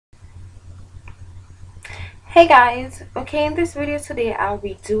Hey guys, okay, in this video today I'll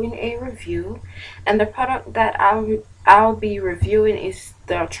be doing a review, and the product that I'll be reviewing is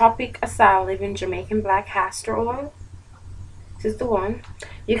the Tropic Living Jamaican Black Castor Oil. This is the one.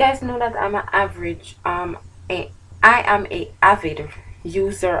 You guys know that I'm an average I am a avid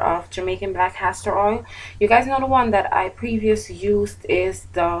user of Jamaican Black Castor Oil. You guys know the one that I previously used is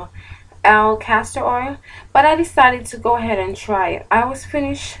the Castor Oil, but I decided to go ahead and try it. I was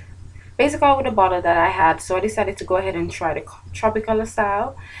finished basically with the bottle that I had, so I decided to go ahead and try the tropical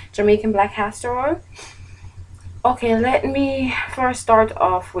style Jamaican Black Castor Oil. Okay, let me first start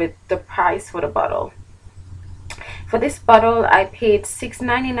off with the price for the bottle. For this bottle I paid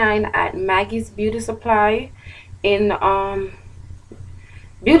 $6.99 at Maggie's Beauty Supply in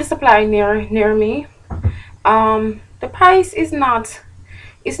beauty supply near me. The price is not,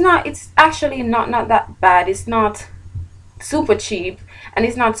 it's actually not that bad. It's not super cheap, and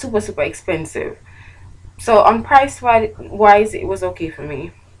it's not super expensive. So on price wise it was okay for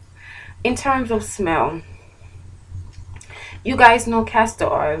me. In terms of smell, you guys know castor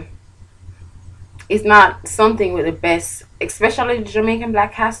oil is not something with the best, especially Jamaican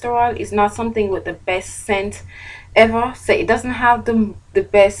Black Castor Oil is not something with the best scent ever. So it doesn't have the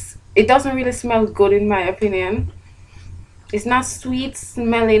best, it doesn't really smell good in my opinion. It's not sweet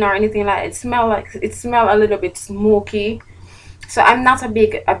smelling or anything like it. It smell a little bit smoky. So I'm not a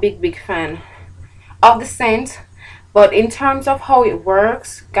big fan of the scent. But in terms of how it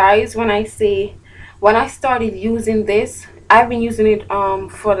works, guys, when I started using this, I've been using it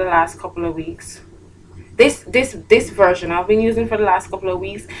for the last couple of weeks. This version I've been using for the last couple of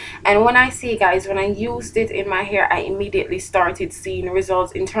weeks, and when I say, guys, when I used it in my hair, I immediately started seeing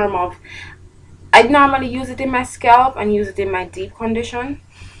results in terms of, I normally use it in my scalp and use it in my deep condition.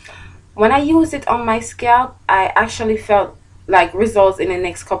 When I used it on my scalp, I actually felt like results in the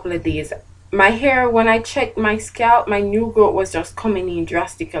next couple of days. My hair, when I checked my scalp, my new growth was just coming in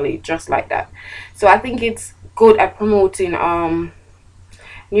drastically, just like that. So I think it's good at promoting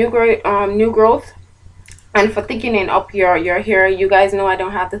new growth and for thickening up your hair. You guys know I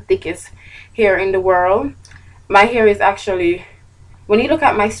don't have the thickest hair in the world. My hair is actually, when you look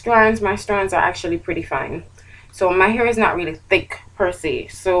at my strands are actually pretty fine. So my hair is not really thick per se.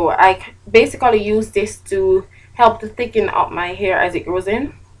 So I basically use this to help to thicken up my hair as it grows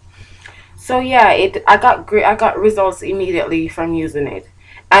in. So yeah, I got results immediately from using it,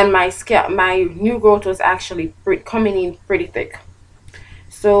 and my new growth was actually coming in pretty thick.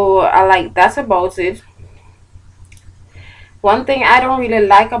 So I like, that's about it. One thing I don't really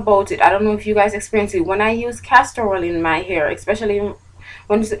like about it, I don't know if you guys experience it, when I use castor oil in my hair, especially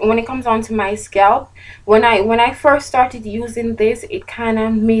when it comes onto my scalp, when I first started using this, it kind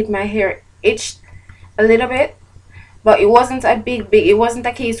of made my hair itch a little bit, but it wasn't a it wasn't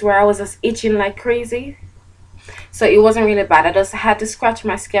a case where I was just itching like crazy. So it wasn't really bad. I just had to scratch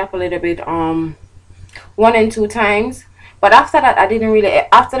my scalp a little bit 1 and 2 times. But after that,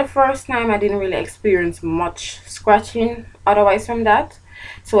 after the first time, I didn't really experience much scratching otherwise from that.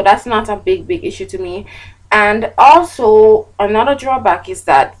 So that's not a big issue to me. And also another drawback is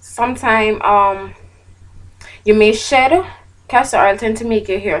that sometimes you may shed. Castor oil tend to make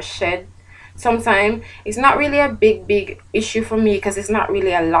your hair shed sometimes. It's not really a big issue for me because it's not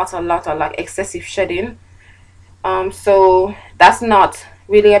really a lot of like excessive shedding. So that's not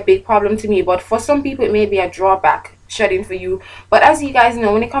really a big problem to me, but for some people it may be a drawback, shedding for you. But as you guys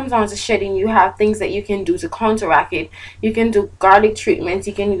know, when it comes down to shedding, you have things that you can do to counteract it. You can do garlic treatments,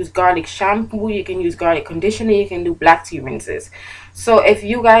 you can use garlic shampoo, you can use garlic conditioner, you can do black tea rinses. So if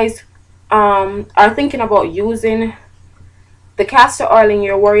you guys are thinking about using the castor oil and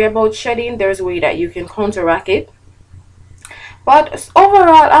you're worried about shedding, there's a way that you can counteract it. But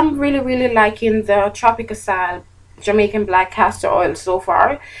overall, I'm really liking the Tropic Jamaican Black Castor Oil so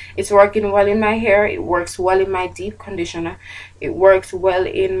far. It's working well in my hair. It works well in my deep conditioner. It works well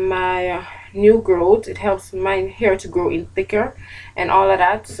in my new growth. It helps my hair to grow in thicker and all of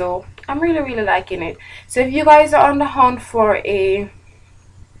that. So I'm really liking it. So if you guys are on the hunt for a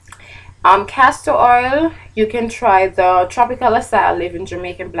castor oil, you can try the Tropical Living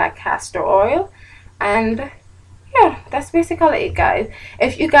Jamaican Black Castor Oil. And yeah, that's basically it, guys.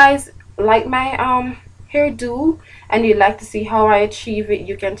 If you guys like my hairdo and you'd like to see how I achieve it,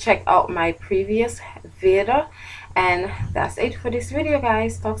 you can check out my previous video. And that's it for this video,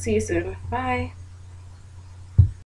 guys. Talk to you soon. Bye.